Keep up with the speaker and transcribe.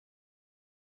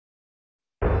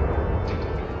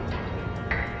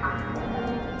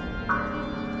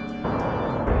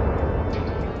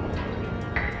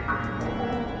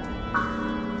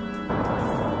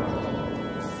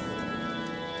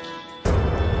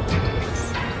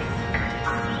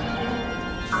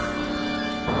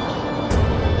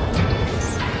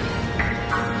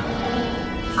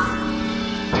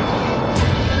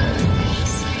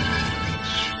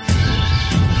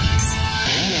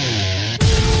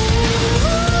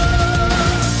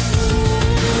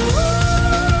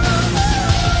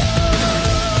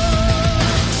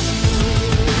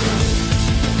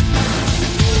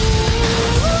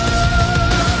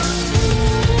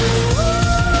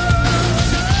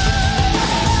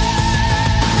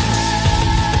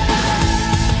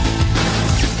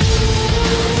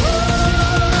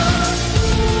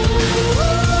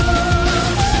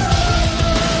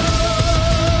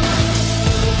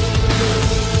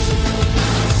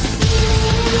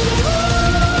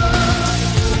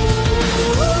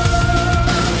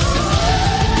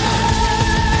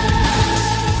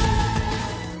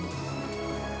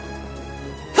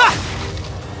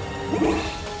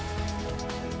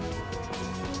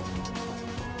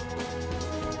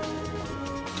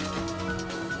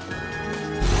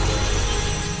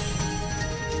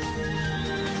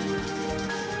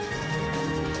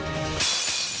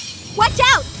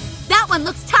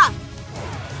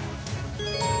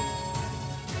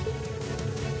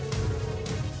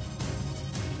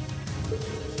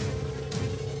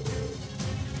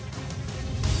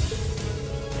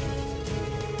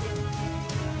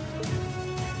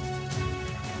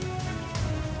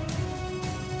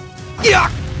Yeah!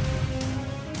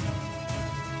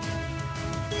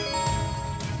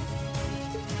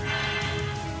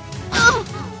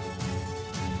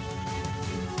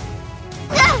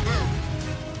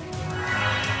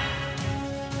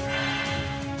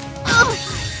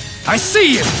 I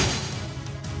see you!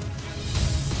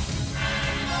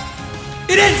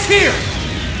 It ends here!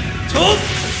 Toad!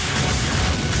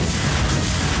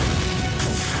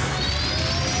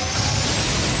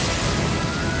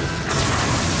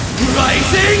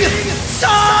 Rising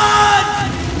Sun!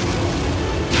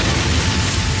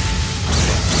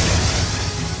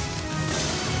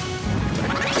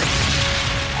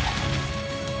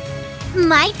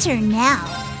 My turn now.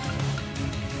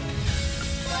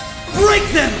 Break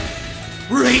them!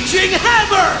 Raging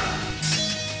Hammer!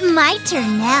 My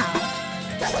turn now.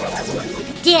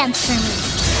 Dance for me.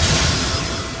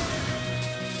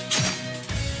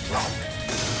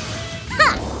 Ha!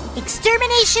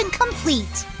 Extermination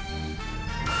complete.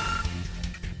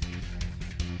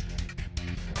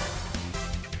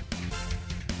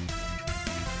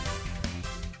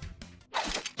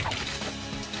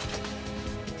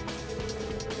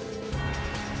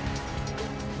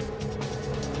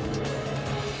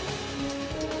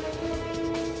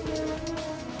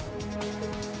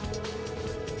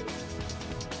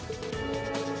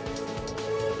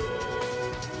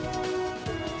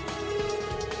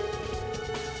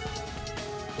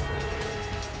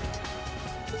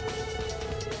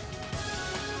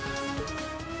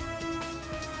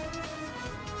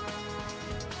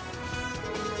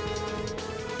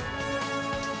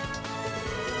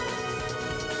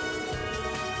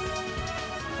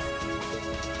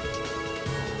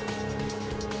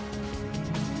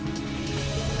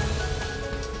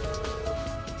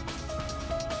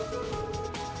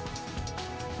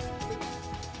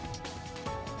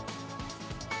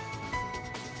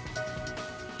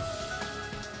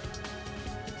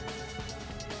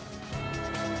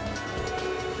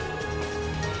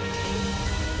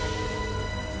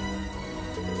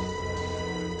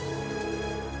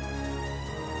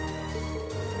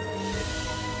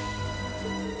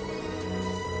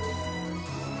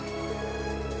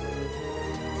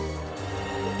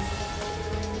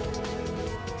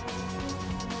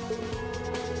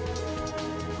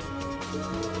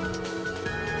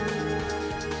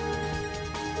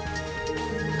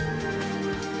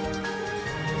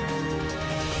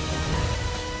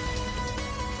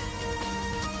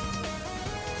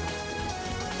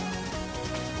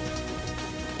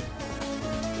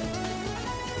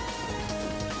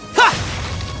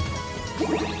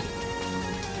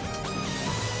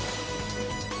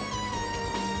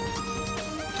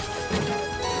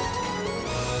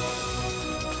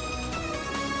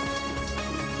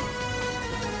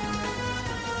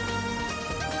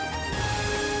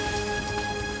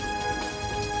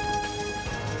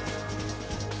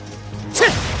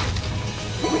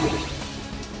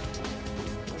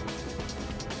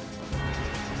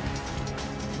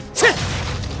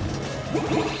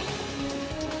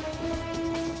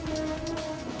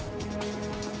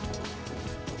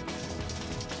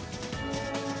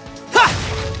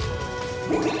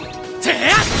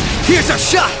 Here's a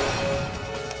shot!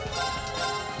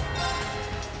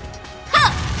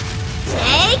 Huh.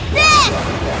 Take this!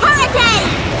 Hurricane!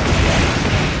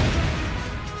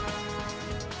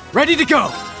 Ready to go!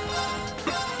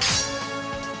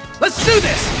 Let's do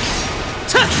this!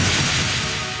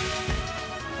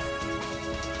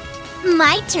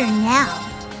 My turn now.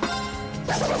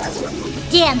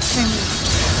 Dance for me.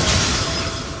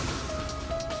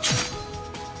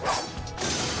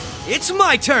 It's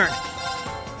my turn!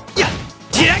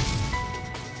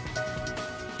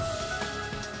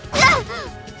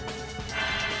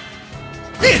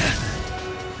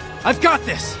 I've got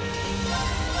this!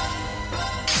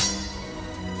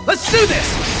 Let's do this!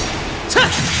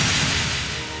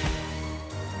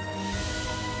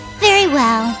 Very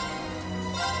well.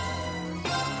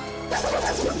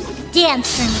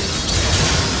 Dance for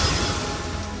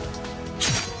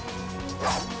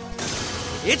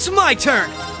me. It's my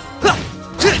turn!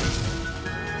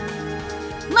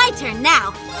 My turn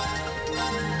now.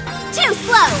 Too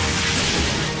slow.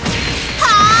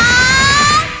 Ha!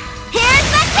 Here's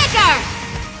the kicker!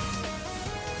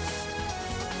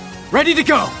 Ready to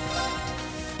go!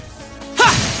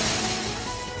 Ha!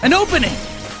 An opening!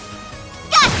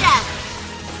 Gotcha!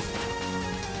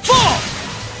 Fall!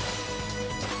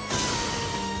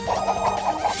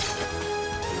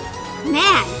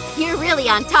 Man, you're really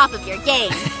on top of your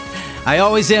game. I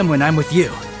always am when I'm with you.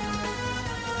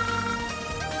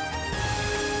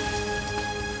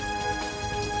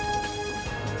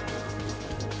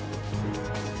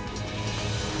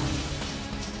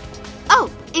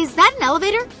 Is that an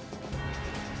elevator?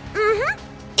 Mm-hmm.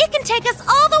 It can take us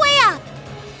all the way up.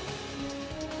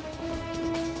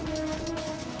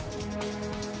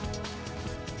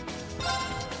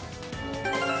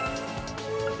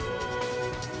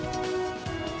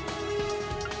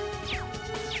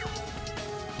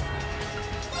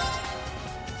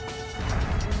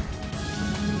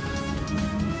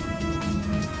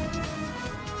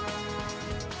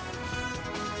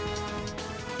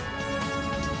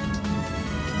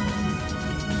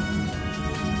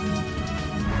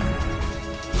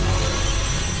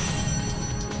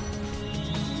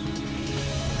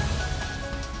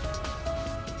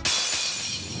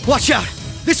 Watch out!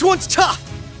 This one's tough!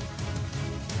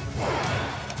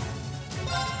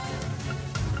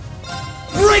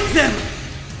 Break them!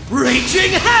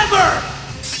 Raging Hammer!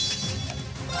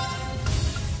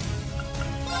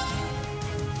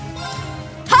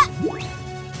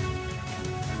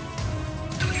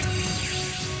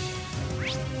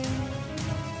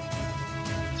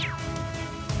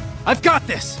 I've got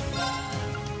this!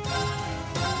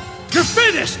 You're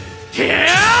finished!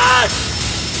 Yes!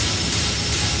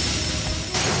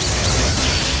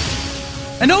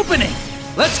 An opening!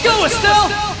 Let's go,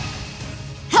 Estelle!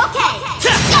 Okay!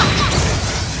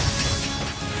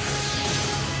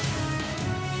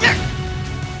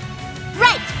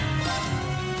 Right!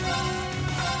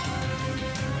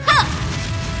 Huh.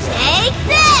 Take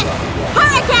this!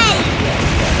 Hurricane!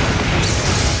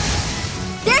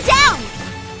 They're down!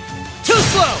 Too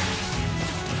slow!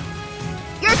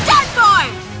 You're done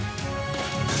for!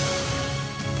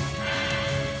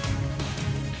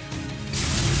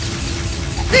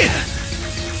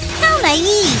 How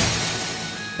naive!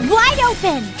 Wide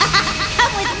open!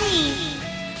 Come with me!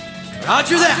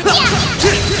 Roger that!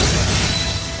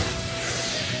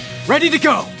 Ready to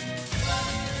go!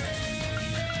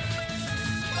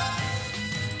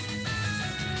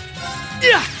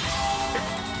 Yeah!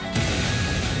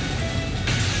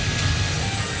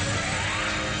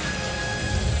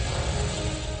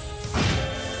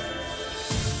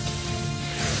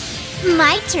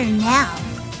 My turn now.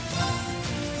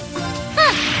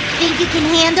 Think you can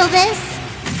handle this?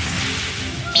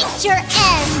 Meet your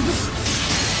end!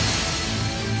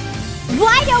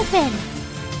 Wide open!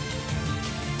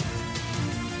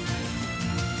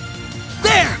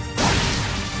 There!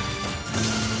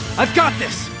 I've got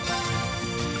this!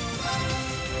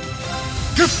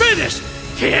 You're finished!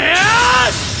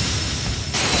 Yes!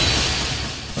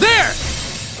 There!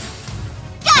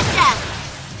 Gotcha!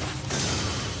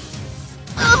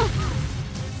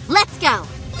 Let's go!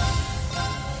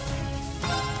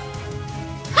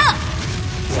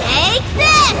 Take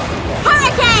this!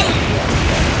 Hurricane!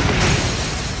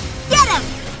 Get him!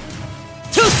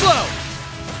 Too slow!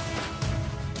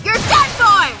 You're done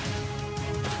for!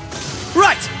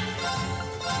 Right!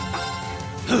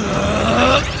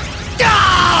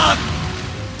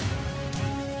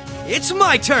 It's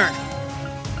my turn!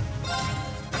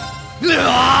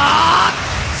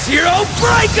 Zero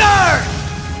Breaker!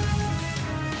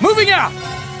 Moving out!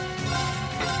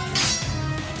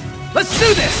 Let's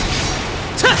do this!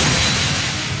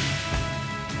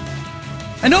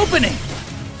 An opening!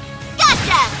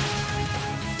 Gotcha!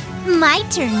 My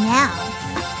turn now.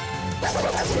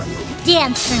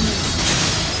 Dance for me.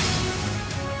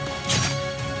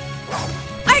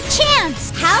 Our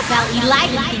chance! How about we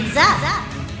liven things up?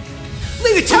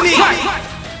 Leave it to me! Yeah.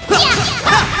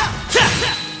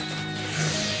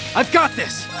 I've got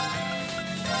this!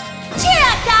 Cheer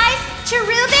up, guys!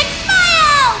 Cherubic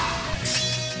smile!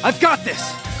 I've got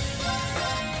this!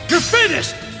 You're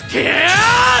finished!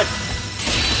 Yes!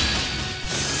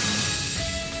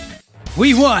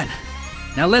 We won!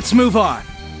 Now let's move on.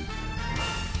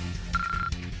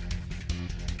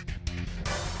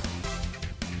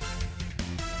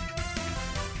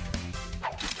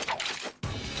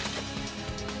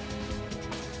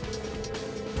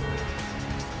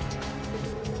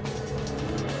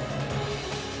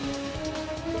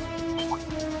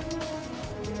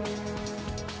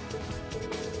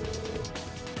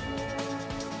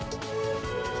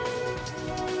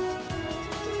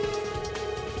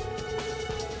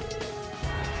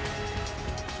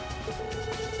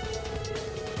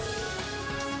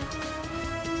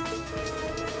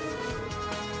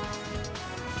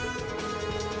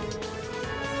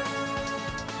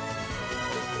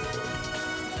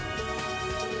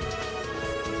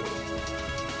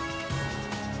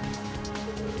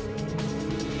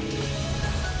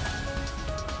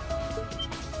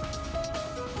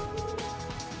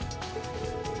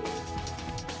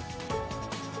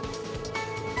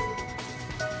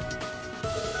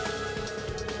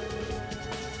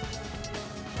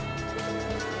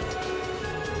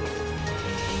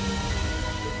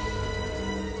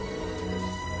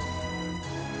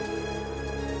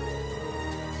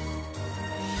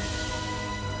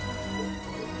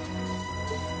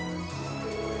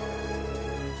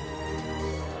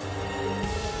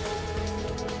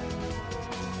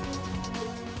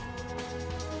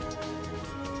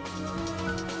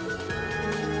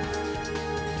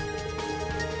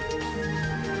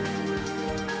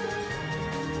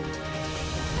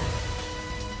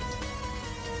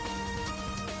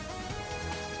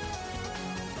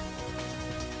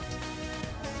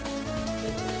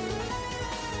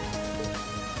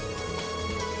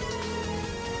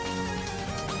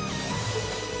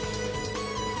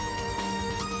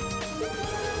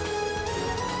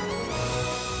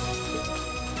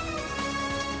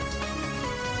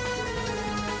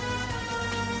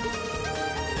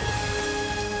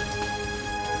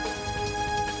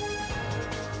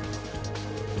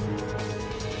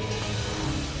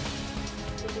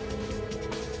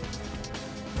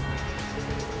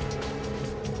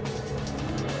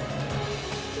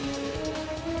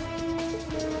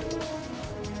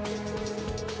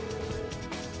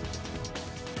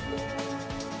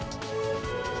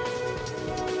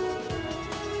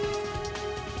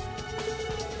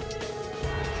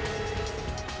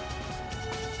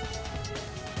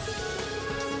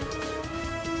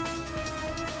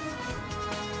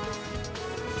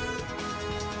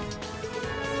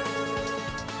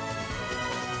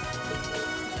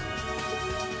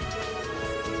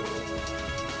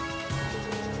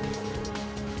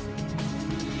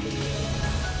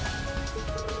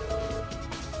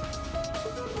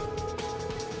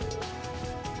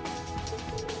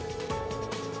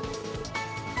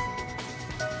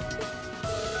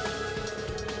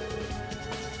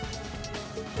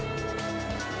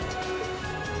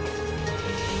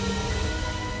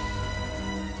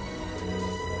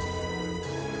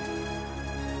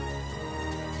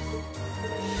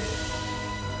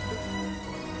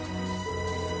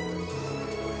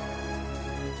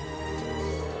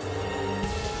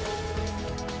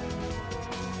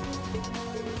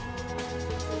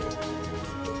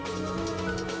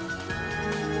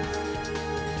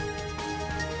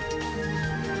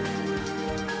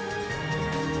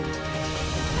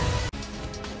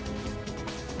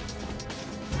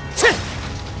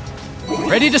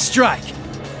 Ready to strike!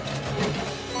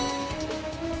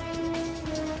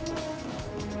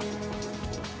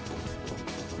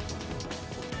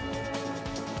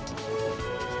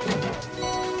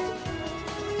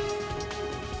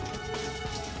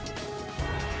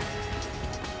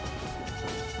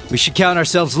 We should count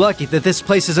ourselves lucky that this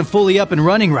place isn't fully up and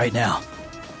running right now.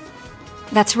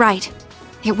 That's right.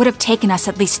 It would have taken us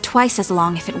at least twice as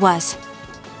long if it was.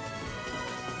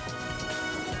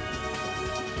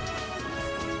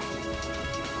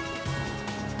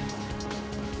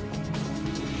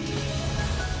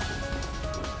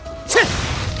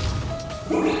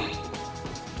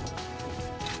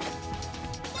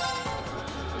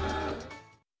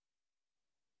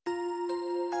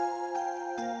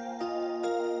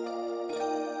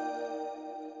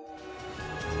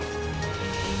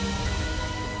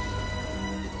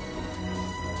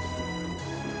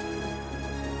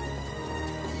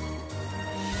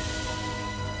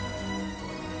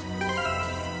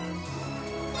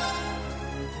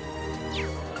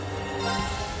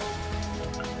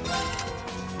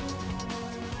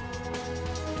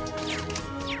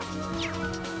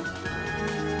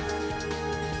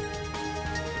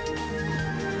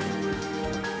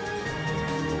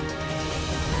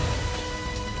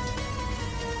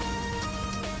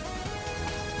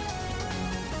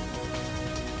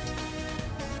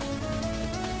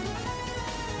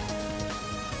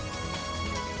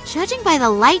 Judging by the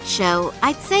light show,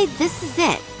 I'd say this is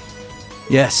it.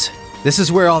 Yes, this is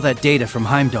where all that data from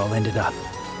Heimdall ended up.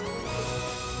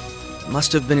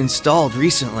 Must have been installed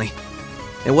recently.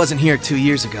 It wasn't here 2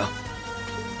 years ago.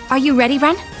 Are you ready,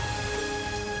 Ren?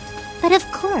 But of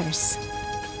course.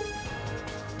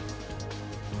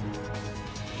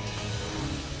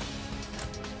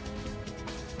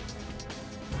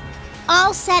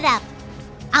 All set up.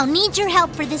 I'll need your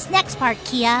help for this next part,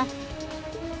 KeA.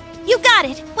 You got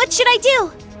it! What should I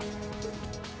do?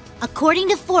 According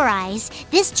to Four Eyes,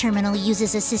 this terminal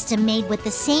uses a system made with the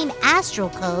same astral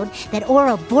code that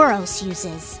Ouroboros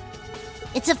uses.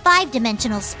 It's a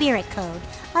 5-dimensional spirit code.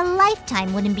 A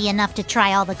lifetime wouldn't be enough to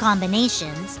try all the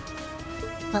combinations.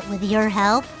 But with your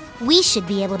help, we should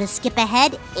be able to skip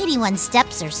ahead 81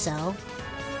 steps or so.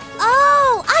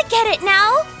 Oh, I get it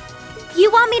now!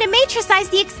 You want me to matricize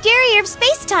the exterior of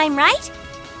space-time, right?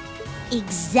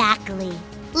 Exactly.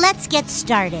 Let's get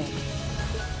started.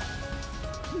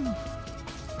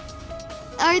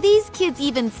 Are these kids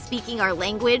even speaking our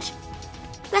language?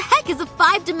 The heck is a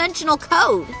 5-dimensional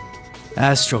code?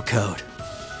 Astral code.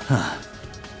 Huh.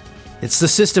 It's the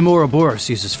system Ouroboros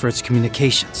uses for its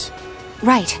communications.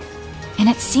 Right. And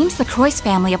it seems the Croix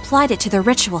family applied it to their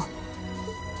ritual.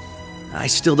 I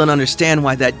still don't understand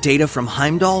why that data from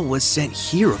Heimdall was sent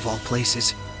here of all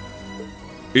places.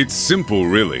 It's simple,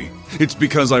 really. It's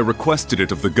because I requested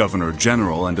it of the Governor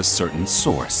General and a certain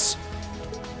source.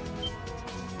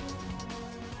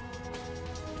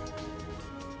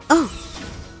 Oh.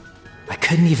 I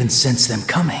couldn't even sense them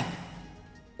coming.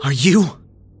 Are you?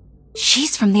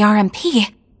 She's from the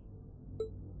RMP.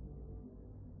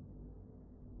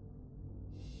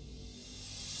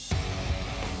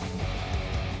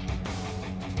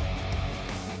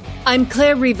 I'm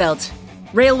Claire Revelt,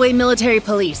 Railway Military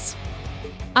Police.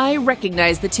 I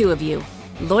recognize the two of you,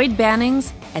 Lloyd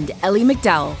Bannings and Elie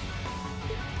McDowell.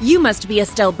 You must be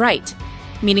Estelle Bright,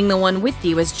 meaning the one with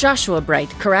you is Joshua Bright,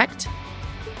 correct?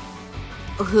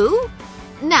 Who?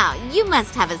 No, you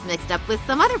must have us mixed up with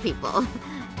some other people.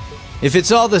 If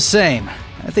it's all the same,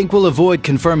 I think we'll avoid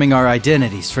confirming our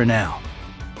identities for now.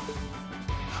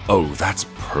 Oh, that's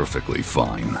perfectly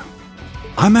fine.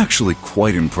 I'm actually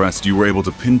quite impressed you were able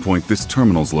to pinpoint this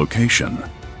terminal's location.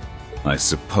 I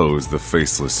suppose the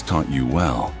Faceless taught you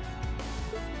well.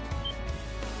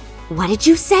 What did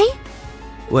you say?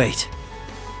 Wait,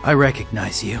 I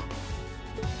recognize you.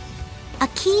 A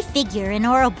key figure in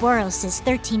Ouroboros'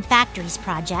 13 Factories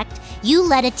project, you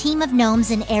led a team of gnomes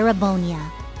in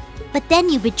Erebonia. But then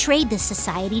you betrayed the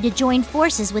society to join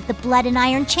forces with the Blood and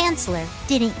Iron Chancellor,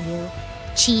 didn't you?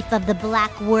 Chief of the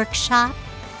Black Workshop?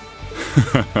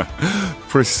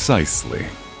 Precisely.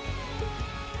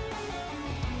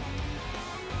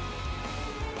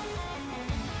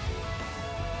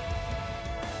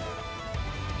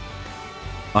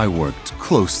 I worked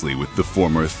closely with the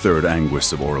former Third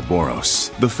Anguis of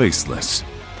Ouroboros, the Faceless.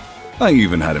 I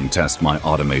even had him test my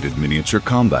automated miniature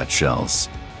combat shells.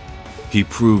 He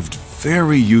proved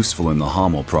very useful in the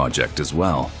Hamel project as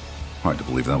well. Hard to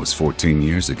believe that was 14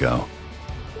 years ago.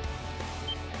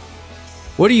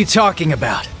 What are you talking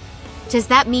about? Does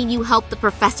that mean you helped the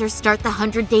professor start the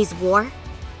 100 Days War?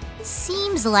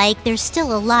 Seems like there's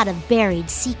still a lot of buried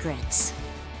secrets.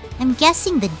 I'm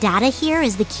guessing the data here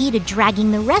is the key to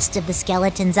dragging the rest of the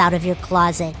skeletons out of your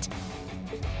closet.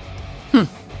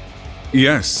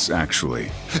 Yes,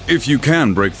 actually. If you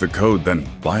can break the code, then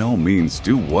by all means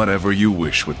do whatever you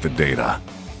wish with the data.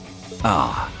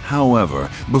 However,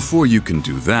 before you can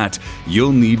do that,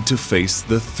 you'll need to face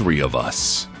the three of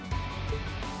us.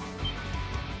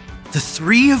 The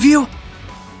three of you?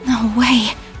 No way.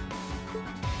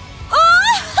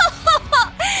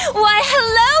 Why,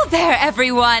 hello there,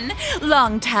 everyone!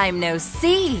 Long time no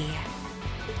see.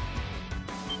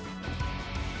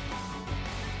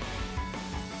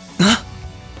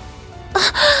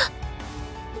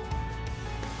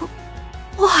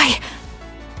 Why?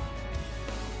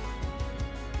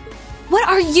 What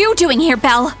are you doing here,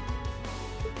 Belle?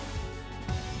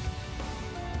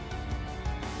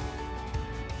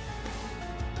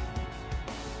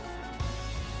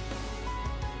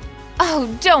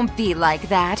 Oh, don't be like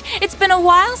that. It's been a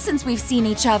while since we've seen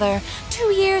each other. 2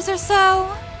 years or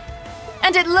so.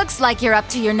 And it looks like you're up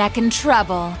to your neck in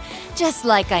trouble. Just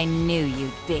like I knew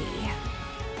you'd be.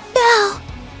 Belle!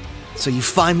 So you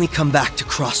finally come back to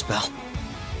Crossbell.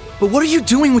 But what are you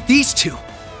doing with these two?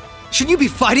 Shouldn't you be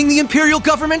fighting the Imperial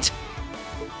government?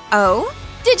 Oh?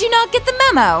 Did you not get the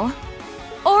memo?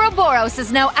 Ouroboros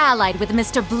is now allied with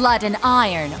Mr. Blood and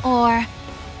Iron, or...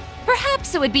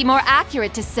 perhaps it would be more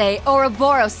accurate to say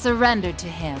Ouroboros surrendered to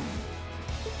him.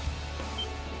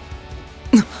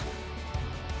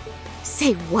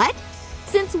 Say what?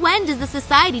 Since when does the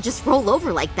society just roll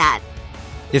over like that?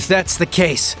 If that's the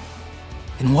case,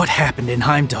 then what happened in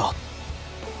Heimdall?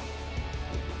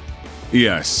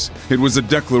 Yes, it was a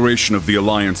declaration of the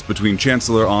alliance between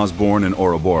Chancellor Osborne and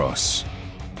Ouroboros.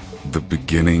 The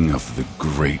beginning of the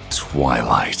Great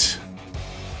Twilight.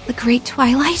 The Great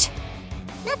Twilight?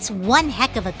 That's one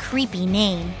heck of a creepy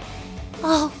name.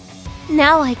 Oh,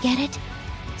 now I get it.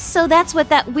 So that's what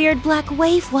that weird black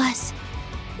wave was.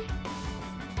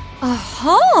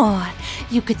 Oh,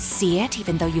 you could see it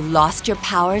even though you lost your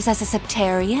powers as a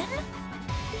Septarian?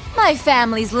 My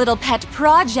family's little pet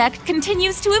project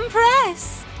continues to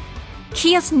impress.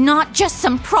 KeA's not just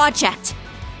some project.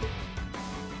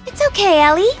 It's okay,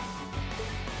 Elie.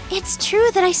 It's true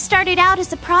that I started out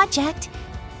as a project.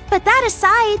 But that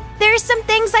aside, there are some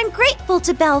things I'm grateful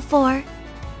to Belle for.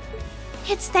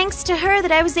 It's thanks to her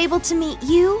that I was able to meet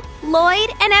you, Lloyd,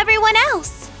 and everyone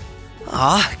else.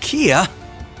 KeA.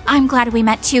 I'm glad we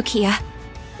met too, KeA.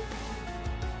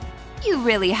 You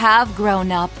really have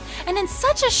grown up, and in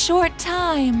such a short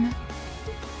time.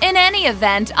 In any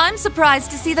event, I'm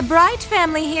surprised to see the Bright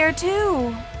family here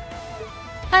too.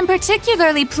 I'm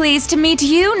particularly pleased to meet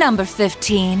you, number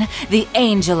 15, the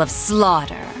Angel of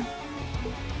Slaughter.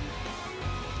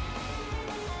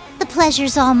 The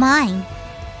pleasure's all mine.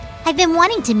 I've been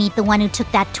wanting to meet the one who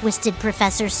took that twisted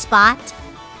professor's spot.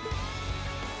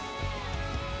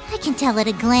 I can tell at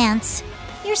a glance,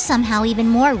 you're somehow even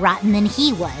more rotten than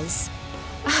he was.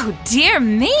 Oh, dear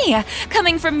me!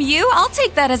 Coming from you, I'll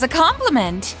take that as a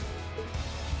compliment.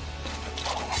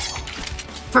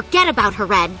 Forget about her,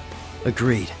 Red.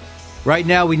 Agreed. Right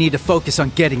now we need to focus on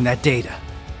getting that data.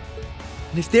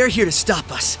 And if they're here to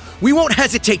stop us, we won't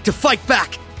hesitate to fight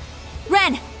back!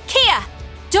 Ren, KeA,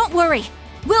 don't worry.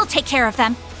 We'll take care of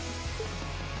them.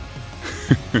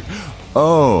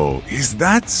 Oh, is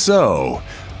that so?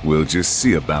 We'll just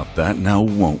see about that now,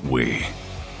 won't we?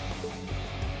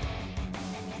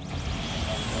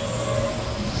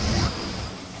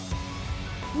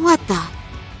 What the?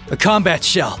 A combat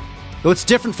shell, though it's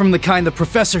different from the kind the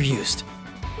professor used.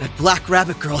 That Black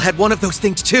Rabbit girl had one of those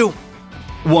things too!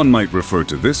 One might refer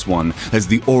to this one as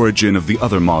the origin of the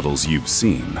other models you've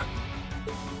seen.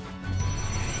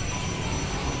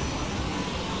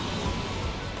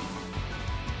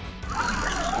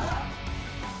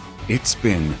 It's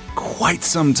been quite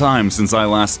some time since I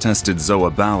last tested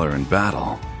Zoa Balor in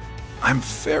battle. I'm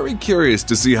very curious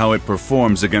to see how it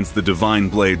performs against the Divine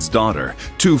Blade's daughter,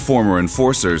 2 former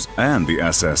enforcers, and the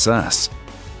SSS.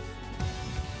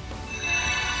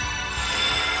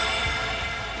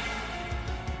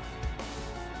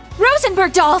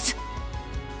 Rosenberg dolls!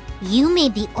 You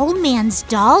made the old man's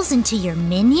dolls into your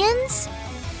minions?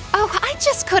 Oh, I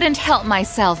just couldn't help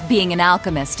myself being an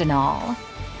alchemist and all.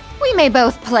 We may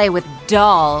both play with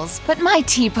dolls, but my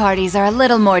tea parties are a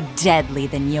little more deadly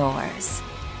than yours.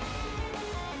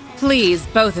 Please,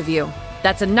 both of you.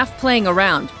 That's enough playing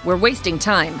around. We're wasting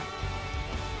time.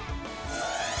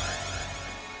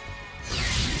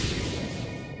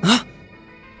 Huh?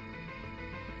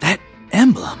 That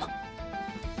emblem.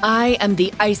 I am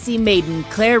the Icy Maiden,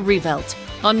 Claire Revelt.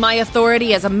 On my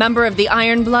authority as a member of the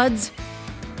Iron Bloods,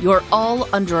 you're all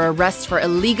under arrest for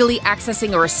illegally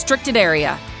accessing a restricted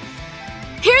area.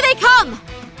 Here they come!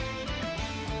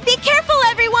 Be careful,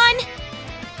 everyone!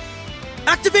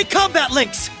 Activate combat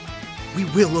links! We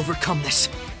will overcome this,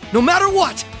 no matter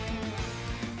what!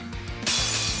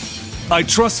 I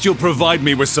trust you'll provide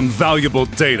me with some valuable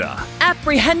data.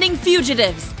 Apprehending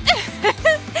fugitives.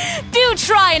 Do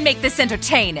try and make this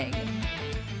entertaining.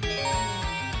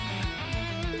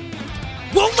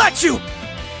 Won't let you!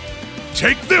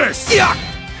 Take this! Yeah!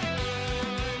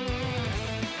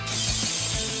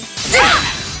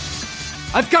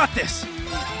 I've got this!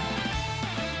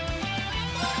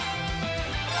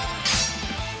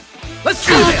 Let's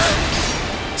do this!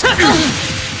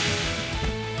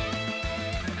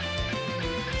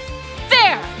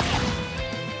 There!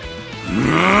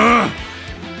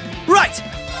 Right!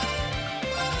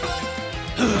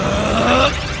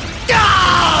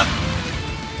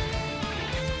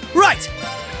 Right!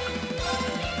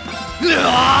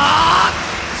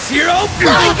 Zero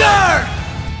Finger!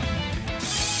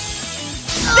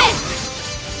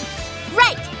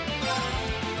 Right!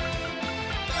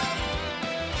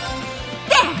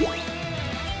 There!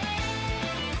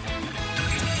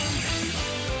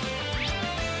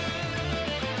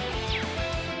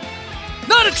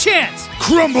 Not a chance!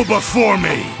 Crumble before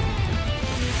me!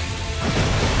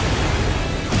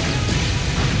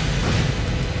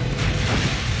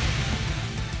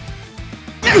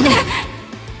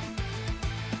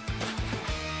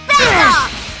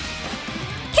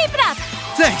 Keep it up!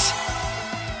 Thanks!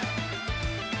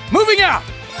 Moving out!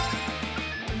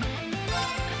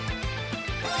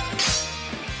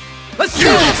 Let's do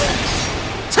this!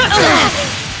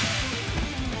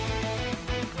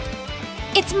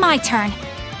 It's my turn.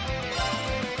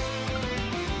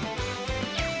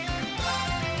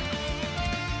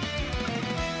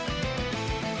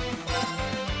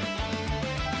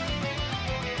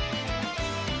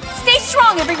 Stay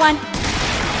strong, everyone!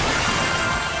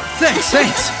 Thanks!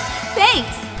 Thanks!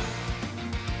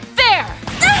 There!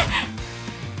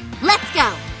 Let's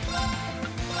go!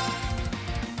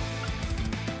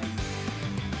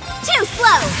 Too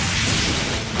slow!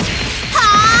 Ha!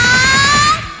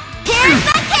 Here's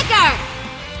the kicker!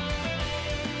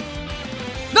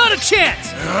 Not a chance!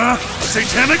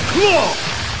 Satanic Claw!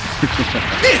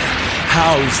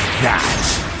 How's that?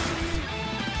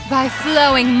 By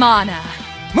flowing mana.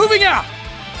 Moving out!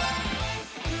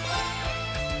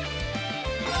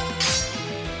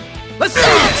 Let's do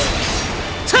this!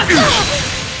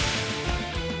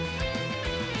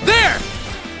 There!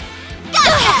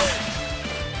 Gotcha!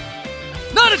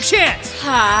 Not a chance!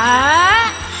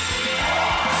 Ha!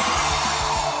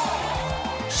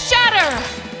 Shatter!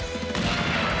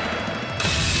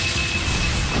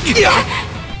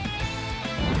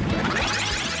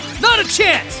 Not a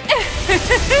chance!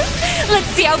 Let's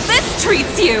see how this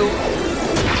treats you!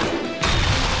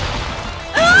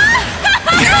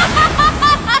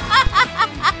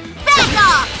 Back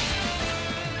off!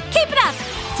 Keep it up!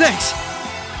 Thanks!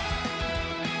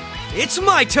 It's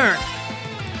my turn!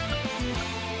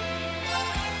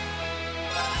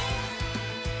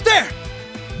 There!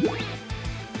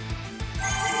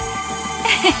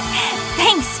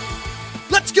 Thanks!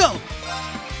 Let's go!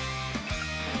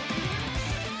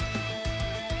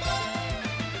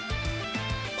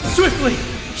 Swiftly!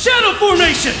 Shadow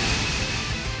formation!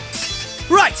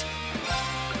 Right!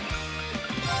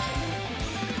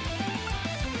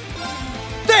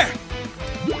 There!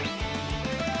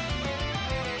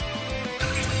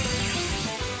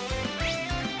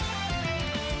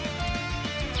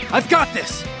 I've got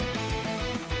this!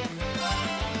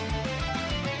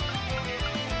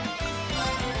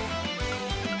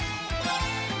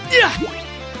 Yeah!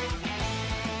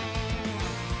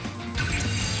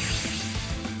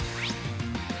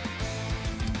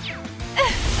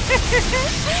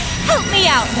 Help me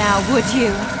out now, would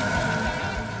you?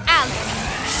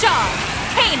 Alice, Shaw,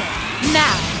 Kanan,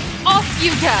 now, off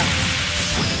you go!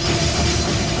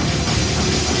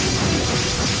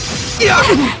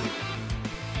 Yeah!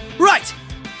 Right!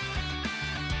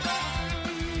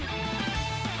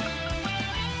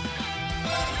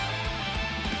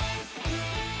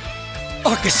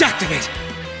 Orchis activate!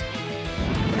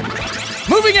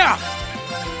 Moving out!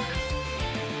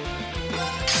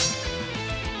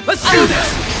 Let's do this!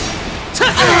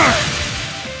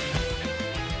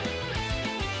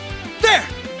 There!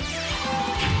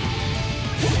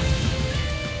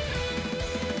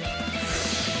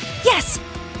 Yes!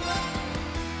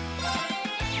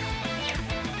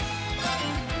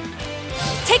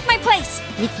 Take my place!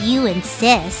 If you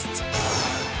insist.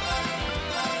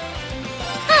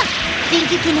 Think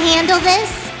you can handle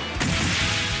this?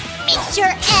 It's your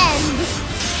end!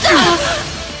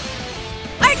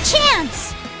 Our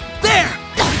chance! There!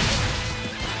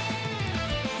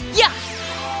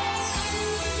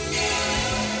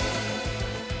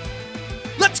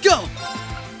 Let's go!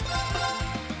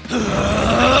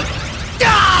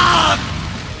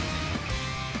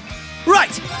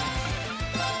 Right!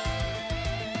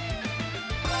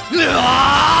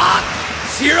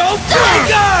 Zero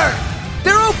Breaker!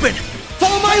 They're open!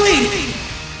 Follow my lead!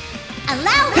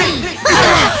 Allow me!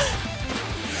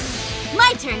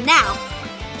 My turn now.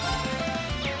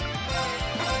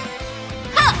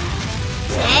 Huh.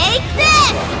 Take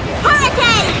this!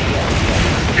 Hurricane!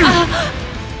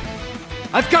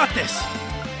 I've got this!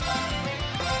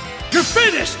 You're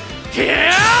finished!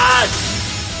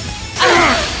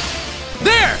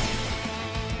 There!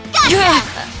 Gotcha!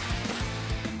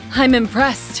 I'm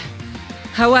impressed.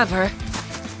 However,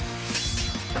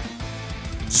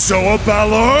 Zoa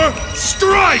Balor,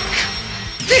 strike!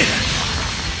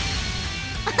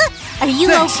 Are you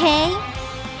Thanks. okay?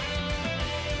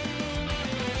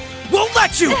 Won't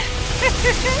let you!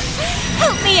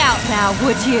 Help me out now,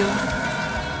 would you?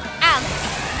 Alice,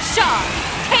 Shaw,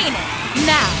 Kanan,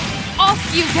 now, off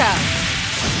you go!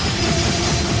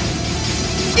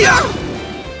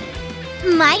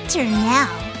 My turn now.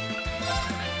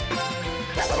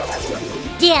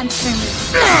 Dance for me.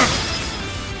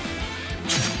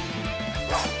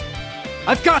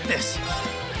 I've got this!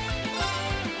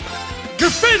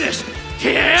 You're finished!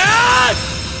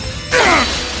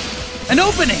 An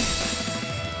opening!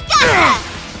 Gotcha!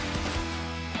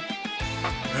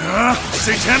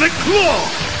 Satanic Claw!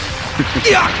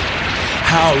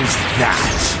 How's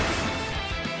that?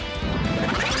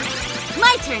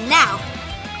 My turn now.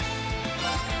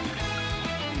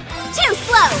 Too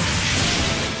slow.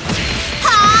 Ha!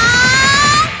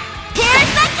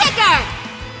 Here's the kicker!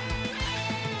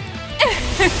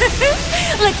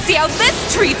 Let's see how this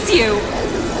treats you!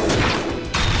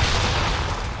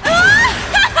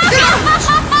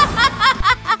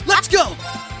 Let's go!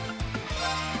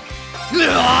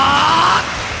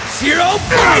 Zero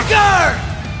Breaker!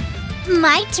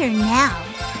 My turn now.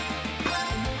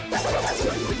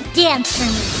 Dance for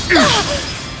me.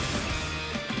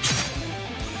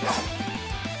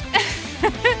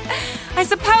 I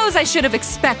suppose I should have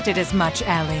expected as much,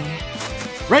 Elie.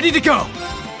 Ready to go!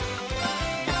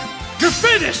 You're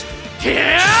finished!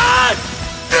 There!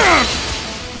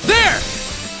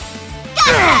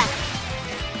 Gotcha!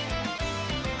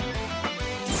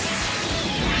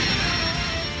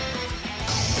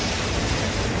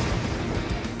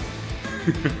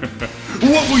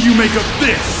 What will you make of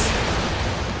this?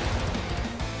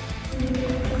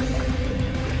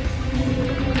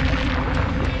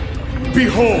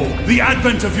 Behold the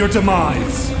advent of your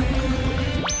demise!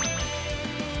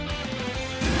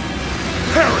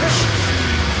 Perish!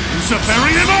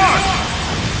 Luciferian art!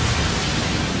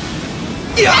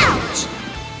 Ouch!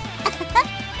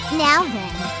 Now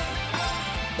then.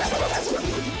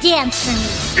 Dance for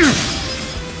me.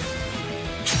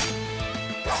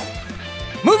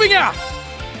 Moving out!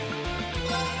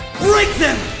 Break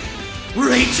them!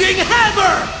 Raging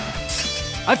Hammer!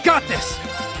 I've got this!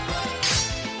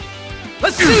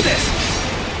 Let's do this!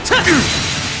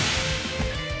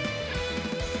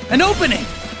 An opening!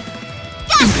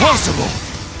 Impossible!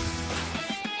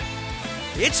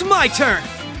 It's my turn!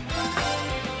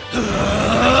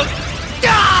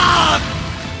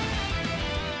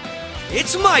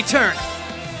 It's my turn!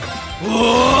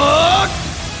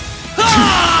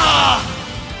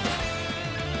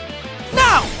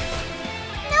 Now!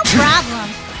 No problem.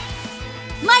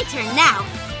 My turn now.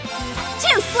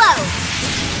 Too slow.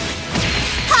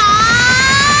 Ha!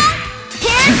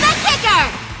 Here's the kicker!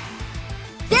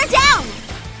 They're down!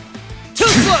 Too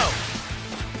slow!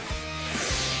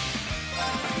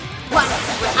 What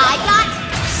I got?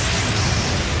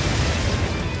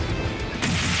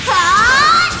 Ha!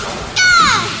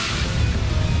 Ah!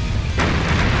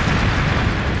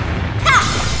 Ha!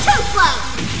 Too slow!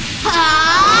 Ha!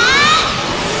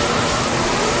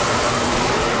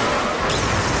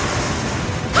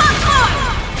 Popcorn!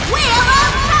 Wheel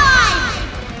of time!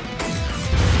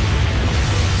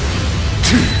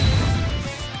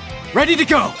 Ready to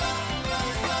go!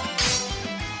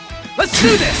 Let's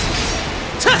do this!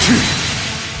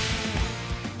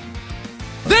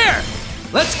 There!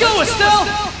 Let's go, Estelle!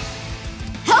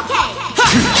 Okay!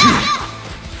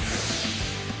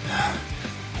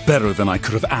 Better than I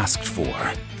could have asked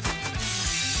for.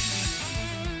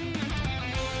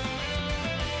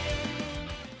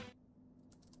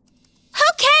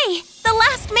 Okay! The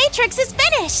last matrix is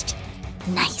finished!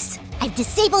 Nice. I've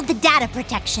disabled the data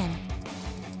protection.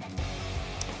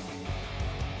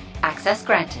 Access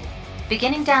granted.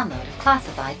 Beginning download of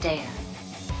classified data.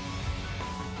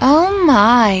 Oh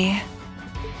my.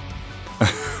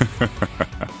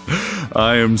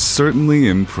 I am certainly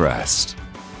impressed.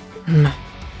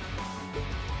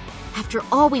 After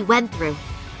all we went through,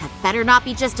 that better not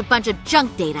be just a bunch of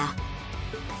junk data.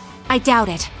 I doubt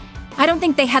it. I don't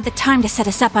think they had the time to set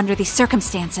us up under these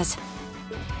circumstances.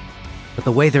 But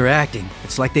the way they're acting,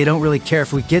 it's like they don't really care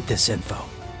if we get this info.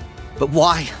 But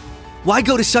why? Why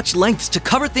go to such lengths to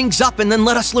cover things up and then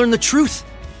let us learn the truth?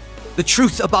 The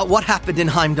truth about what happened in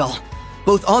Heimdall,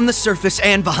 both on the surface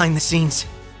and behind the scenes.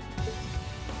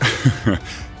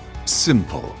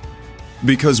 Simple.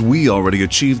 Because we already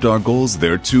achieved our goals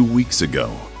there 2 weeks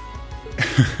ago.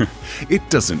 It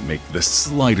doesn't make the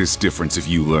slightest difference if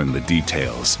you learn the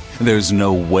details. There's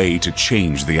no way to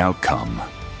change the outcome.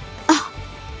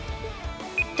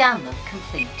 Download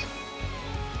complete.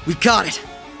 We got it!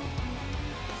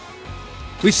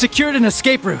 We've secured an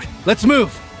escape route. Let's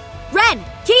move! Ren,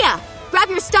 KeA, grab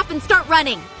your stuff and start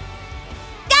running.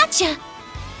 Gotcha!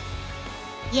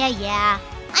 Yeah,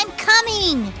 I'm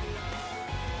coming!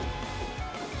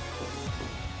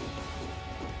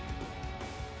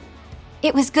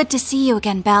 It was good to see you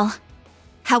again, Belle.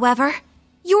 However,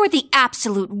 you're the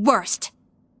absolute worst.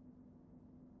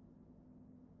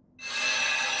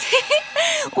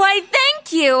 Why,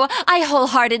 thank you! I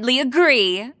wholeheartedly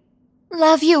agree.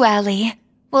 Love you, Elie.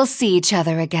 We'll see each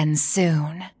other again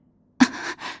soon.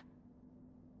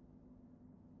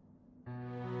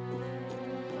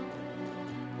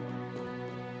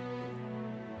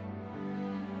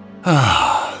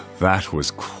 That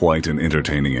was quite an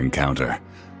entertaining encounter.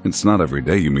 It's not every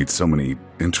day you meet so many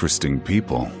interesting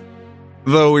people.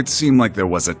 Though it seemed like there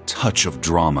was a touch of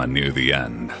drama near the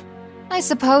end. I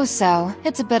suppose so.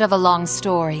 It's a bit of a long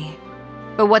story.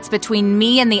 But what's between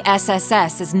me and the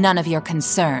SSS is none of your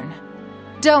concern.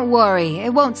 Don't worry,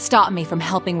 it won't stop me from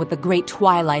helping with the Great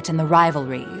Twilight and the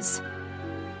rivalries.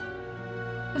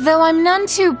 Though I'm none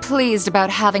too pleased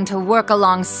about having to work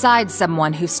alongside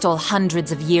someone who stole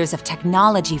hundreds of years of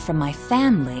technology from my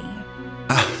family.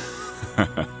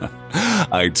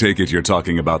 I take it you're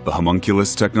talking about the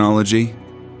homunculus technology?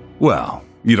 Well,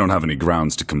 you don't have any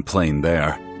grounds to complain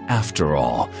there. After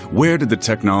all, where did the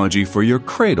technology for your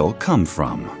cradle come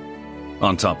from?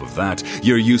 On top of that,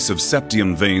 your use of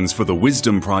septium veins for the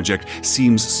Wisdom Project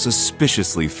seems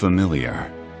suspiciously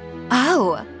familiar.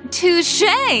 Oh,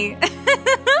 touché!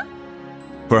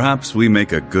 Perhaps we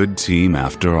make a good team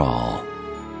after all.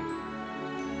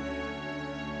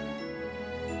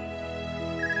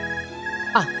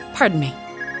 Pardon me.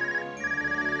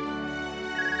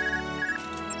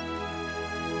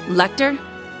 Lecter?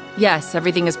 Yes,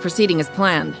 everything is proceeding as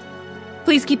planned.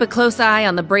 Please keep a close eye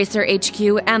on the Bracer HQ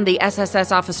and the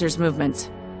SSS officers' movements.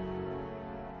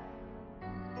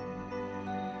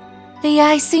 The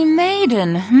Icy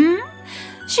Maiden,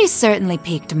 She certainly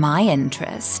piqued my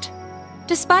interest.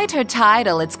 Despite her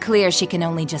title, it's clear she can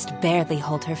only just barely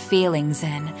hold her feelings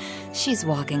in. She's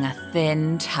walking a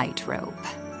thin tightrope.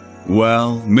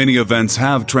 Well, many events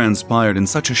have transpired in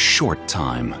such a short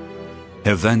time.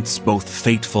 Events both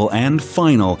fateful and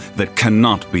final that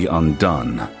cannot be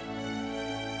undone.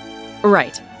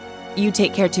 Right. You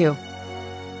take care too.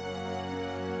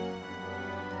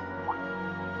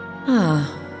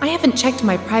 I haven't checked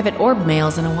my private orb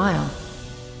mails in a while.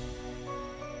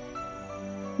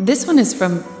 This one is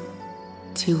from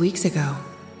 2 weeks ago.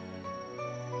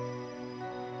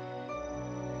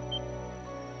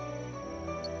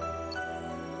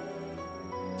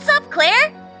 Sup,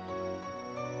 Claire?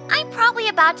 I'm probably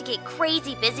about to get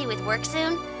crazy busy with work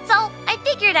soon, so I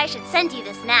figured I should send you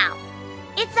this now.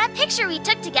 It's that picture we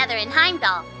took together in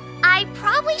Heimdall. I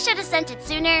probably should have sent it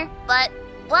sooner, but,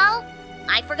 well,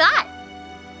 I forgot.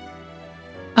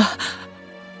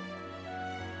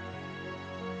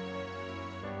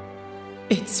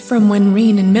 It's from when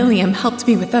Reen and Milliam helped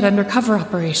me with that undercover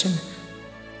operation.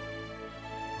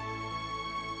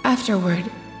 Afterward,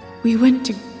 we went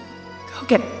to go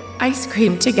get ice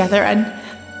cream together and...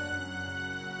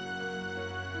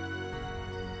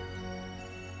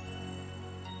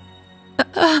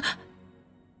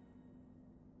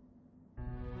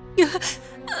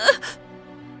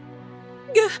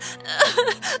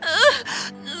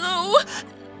 No.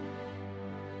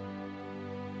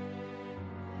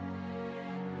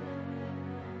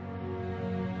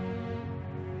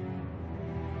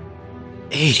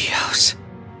 Adios.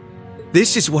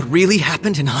 This is what really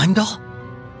happened in Heimdall?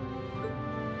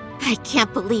 I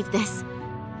can't believe this.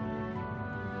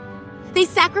 They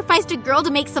sacrificed a girl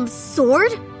to make some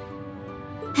sword?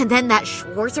 And then that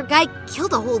Schwarzer guy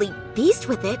killed a holy beast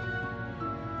with it.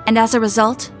 And as a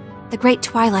result, the Great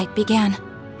Twilight began.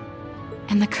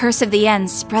 And the curse of the end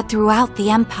spread throughout the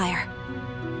Empire.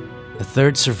 The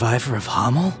third survivor of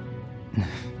Hamel?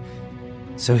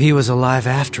 So he was alive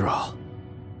after all.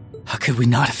 How could we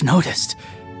not have noticed?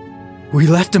 We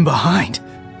left him behind.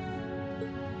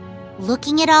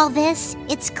 Looking at all this,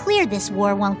 it's clear this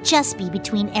war won't just be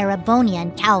between Erebonia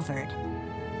and Calvert.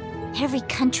 Every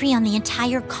country on the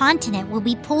entire continent will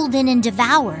be pulled in and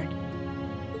devoured.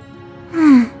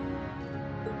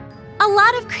 A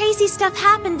lot of crazy stuff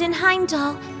happened in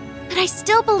Heimdall, but I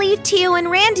still believe Tio and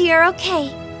Randy are okay.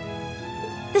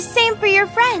 The same for your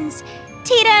friends,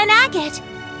 Tita and Agate.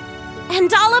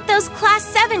 And all of those Class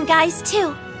 7 guys,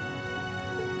 too.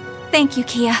 Thank you,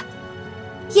 KeA.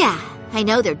 Yeah, I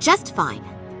know they're just fine.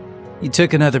 You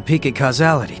took another peek at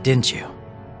causality, didn't you?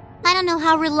 I don't know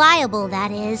how reliable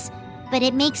that is, but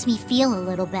it makes me feel a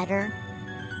little better.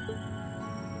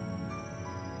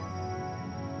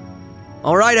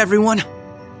 All right, everyone.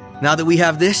 Now that we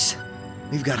have this,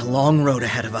 we've got a long road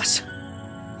ahead of us.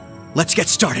 Let's get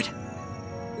started.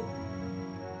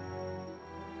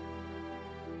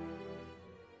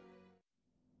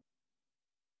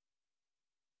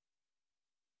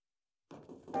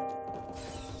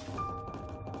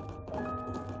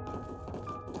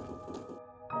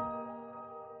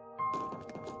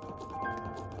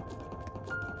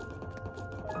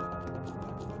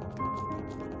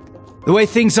 The way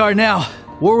things are now,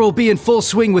 war will be in full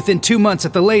swing within 2 months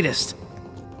at the latest.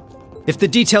 If the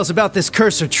details about this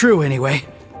curse are true, anyway.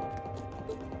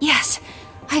 Yes,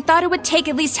 I thought it would take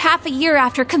at least half a year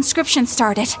after conscription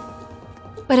started.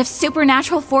 But if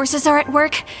supernatural forces are at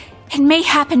work, it may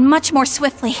happen much more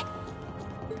swiftly.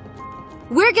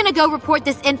 We're gonna go report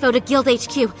this info to Guild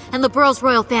HQ and the Burrow's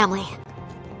royal family.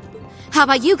 How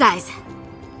about you guys?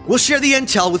 We'll share the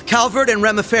intel with Calvert and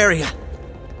Remiferia.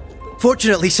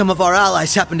 Fortunately, some of our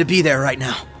allies happen to be there right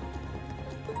now.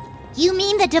 You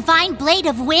mean the Divine Blade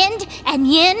of Wind and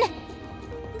Yin?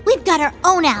 We've got our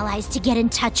own allies to get in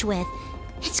touch with.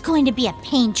 It's going to be a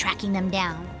pain tracking them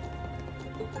down.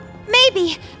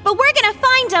 Maybe, but we're gonna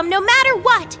find them no matter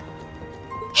what.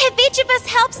 If each of us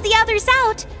helps the others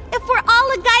out, if we're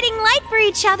all a guiding light for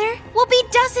each other, we'll be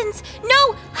dozens,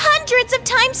 no, hundreds of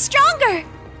times stronger.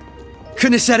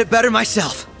 Couldn't have said it better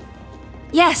myself.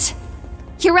 Yes,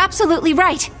 you're absolutely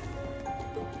right.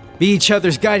 Be each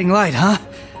other's guiding light, huh?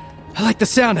 I like the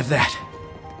sound of that.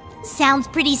 Sounds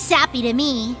pretty sappy to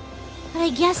me, but I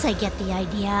guess I get the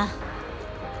idea.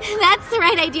 That's the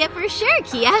right idea for sure,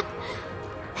 KeA.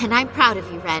 And I'm proud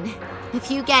of you, Ren. If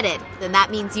you get it, then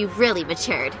that means you've really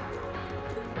matured.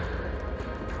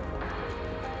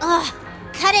 Ugh,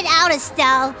 cut it out,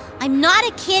 Estelle. I'm not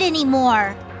a kid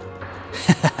anymore.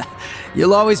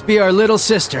 You'll always be our little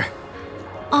sister.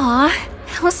 Aw,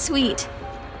 how sweet.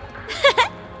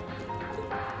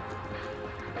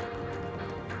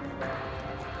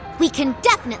 We can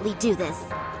definitely do this.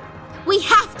 We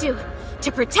have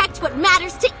to protect what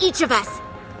matters to each of us.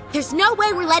 There's no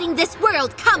way we're letting this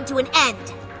world come to an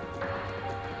end.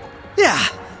 Yeah,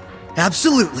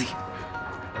 absolutely.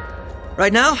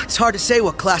 Right now, it's hard to say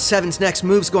what Class 7's next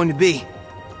move's going to be.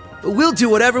 But we'll do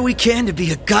whatever we can to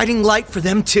be a guiding light for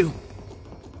them too.